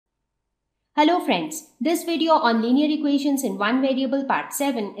Hello friends, this video on linear equations in one variable part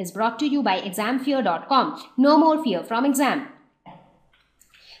 7 is brought to you by examfear.com. No more fear from exam.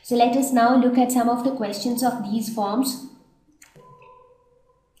 So let us now look at some of the questions of these forms.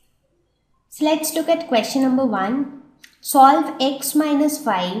 So let's look at question number 1. Solve x minus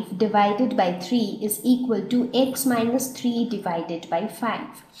 5 divided by 3 is equal to x minus 3 divided by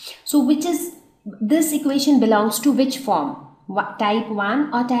 5. So this equation belongs to which form? Type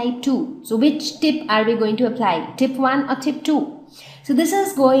 1 or type 2? So which tip are we going to apply? Tip 1 or tip 2? So this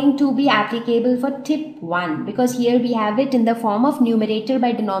is going to be applicable for tip 1 because here we have it in the form of numerator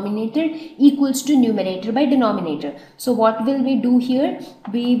by denominator equals to numerator by denominator. So what will we do here?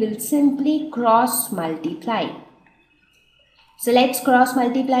 We will simply cross multiply. So let's cross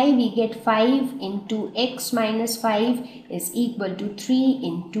multiply. We get 5 into x minus 5 is equal to 3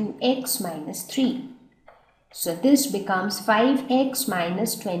 into x minus 3. So this becomes 5x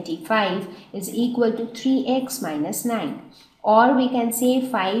minus 25 is equal to 3x minus 9. Or we can say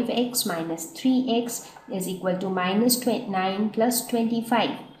 5x minus 3x is equal to minus 9 plus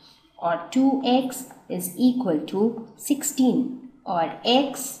 25. Or 2x is equal to 16. Or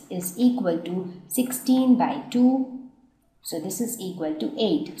x is equal to 16 by 2. So this is equal to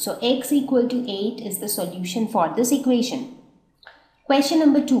 8. So x equal to 8 is the solution for this equation. Question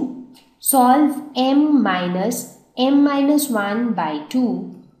number 2. Solve m minus 1 by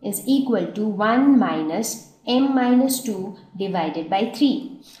 2 is equal to 1 minus m minus 2 divided by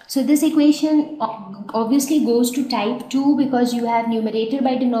 3. So this equation obviously goes to type 2 because you have numerator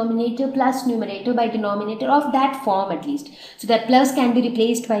by denominator plus numerator by denominator of that form at least. So that plus can be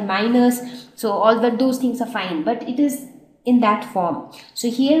replaced by minus. So all those things are fine, but it is in that form. So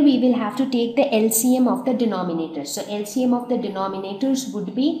here we will have to take the LCM of the denominators. So LCM of the denominators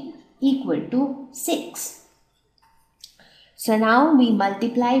would be equal to 6. So now we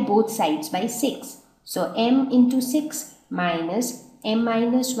multiply both sides by 6. So m into 6 minus m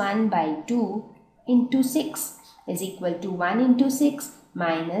minus 1 by 2 into 6 is equal to 1 into 6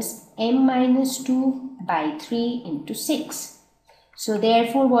 minus m minus 2 by 3 into 6. So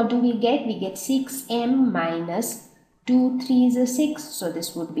therefore what do we get? We get 6m minus 2 3s are 6. So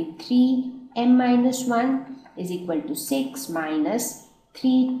this would be 3m minus 1 is equal to 6 minus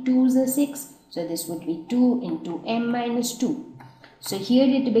 3 2s are 6. So this would be 2 into m minus 2. So here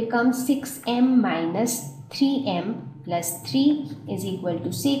it becomes 6m minus 3m plus 3 is equal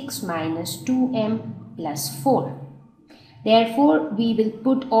to 6 minus 2m plus 4. Therefore, we will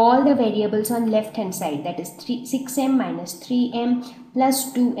put all the variables on left hand side, that is 6m minus 3m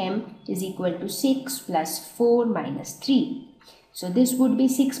plus 2m is equal to 6 plus 4 minus 3. So this would be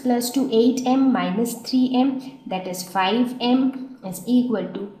 6 plus 2 8m minus 3m, that is 5m is equal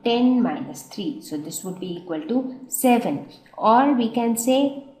to 10 minus 3. So this would be equal to 7, or we can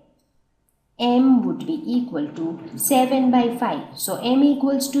say m would be equal to 7 by 5. So m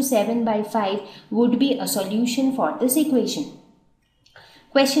equals to 7 by 5 would be a solution for this equation.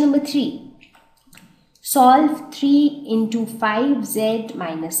 Question number 3. Solve 3 into 5z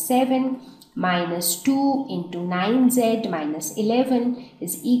minus 7 minus 2 into 9z minus 11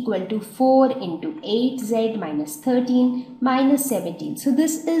 is equal to 4 into 8z minus 13 minus 17. So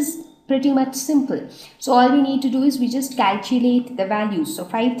this is pretty much simple. So all we need to do is we just calculate the values. So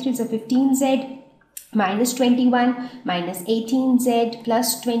 5 3s are 15z minus 21 minus 18z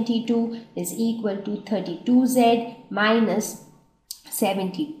plus 22 is equal to 32z minus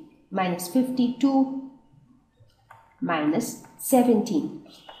 70 minus 52 minus 17.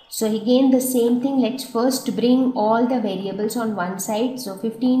 So again the same thing, let's first bring all the variables on one side. So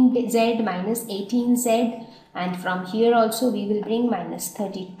 15z minus 18z, and from here also we will bring minus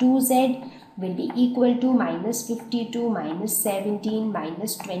 32z will be equal to minus 52 minus 17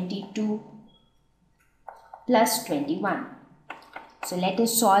 minus 22 plus 21. So let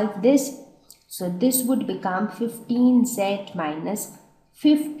us solve this. So this would become 15z minus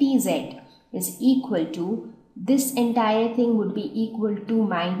 50z is equal to, this entire thing would be equal to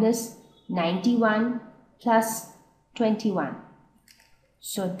minus 91 plus 21.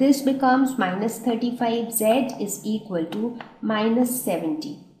 So this becomes minus 35z is equal to minus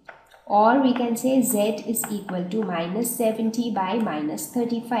 70. Or we can say z is equal to minus 70 by minus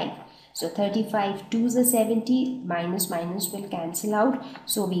 35. So 35 2s are 70, minus minus will cancel out.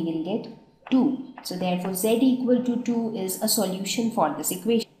 So we will get 2. So therefore z equal to 2 is a solution for this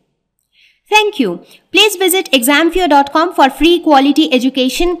equation. Thank you. Please visit examfear.com for free quality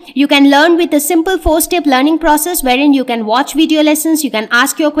education. You can learn with a simple 4-step learning process wherein you can watch video lessons, you can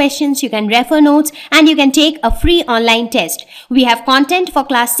ask your questions, you can refer notes, and you can take a free online test. We have content for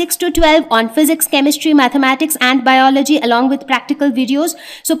class 6 to 12 on physics, chemistry, mathematics, and biology along with practical videos.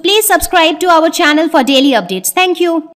 So please subscribe to our channel for daily updates. Thank you.